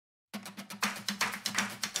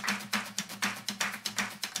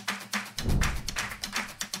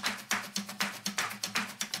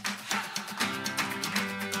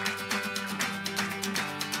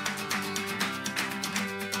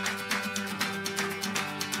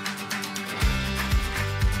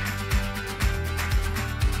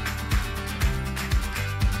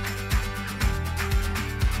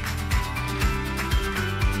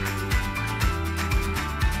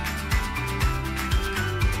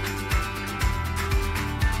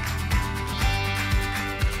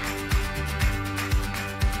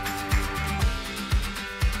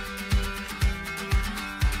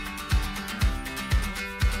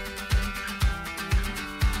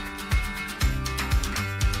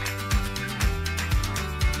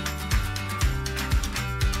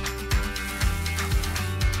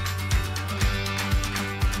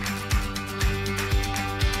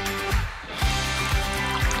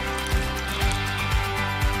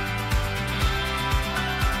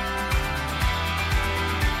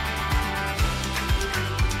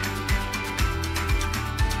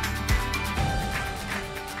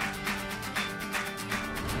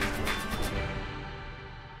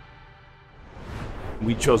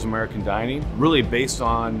We chose American Dining really based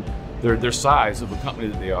on their size of the company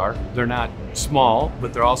that they are. They're not small,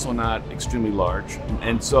 but they're also not extremely large.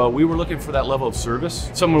 And so we were looking for that level of service,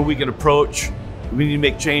 someone we can approach. We need to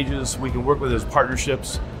make changes, we can work with as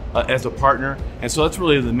partnerships, as a partner. And so that's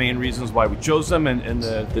really the main reasons why we chose them, and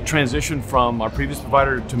the transition from our previous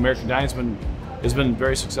provider to American Dining has been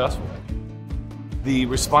very successful. The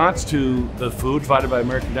response to the food provided by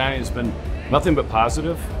American Dining has been nothing but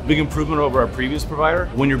positive. Big improvement over our previous provider.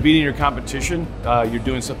 When you're beating your competition, you're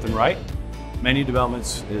doing something right. Menu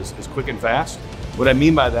development is quick and fast. What I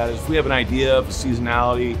mean by that is if we have an idea of a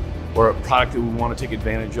seasonality or a product that we want to take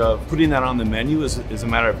advantage of, putting that on the menu is a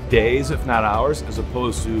matter of days, if not hours, as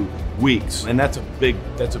opposed to weeks. And that's a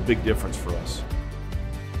big difference for us.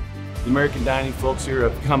 The American Dining folks here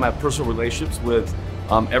have come at personal relationships with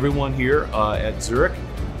everyone here at Zurich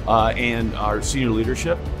and our senior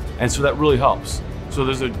leadership. And so that really helps. So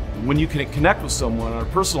when you can connect with someone on a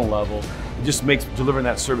personal level, it just makes delivering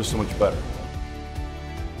that service so much better.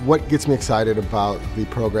 What gets me excited about the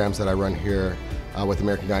programs that I run here with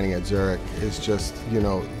American Dining at Zurich is just,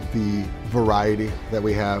 the variety that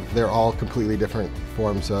we have. They're all completely different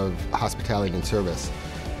forms of hospitality and service.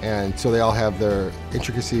 And so they all have their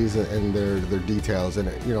intricacies and their details. And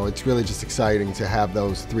it's really just exciting to have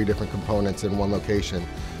those three different components in one location.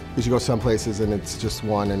 Because you go some places and it's just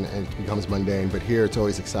one and it becomes mundane, but here it's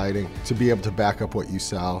always exciting to be able to back up what you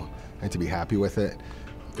sell and to be happy with it.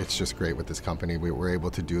 It's just great with this company. We're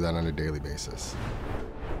able to do that on a daily basis.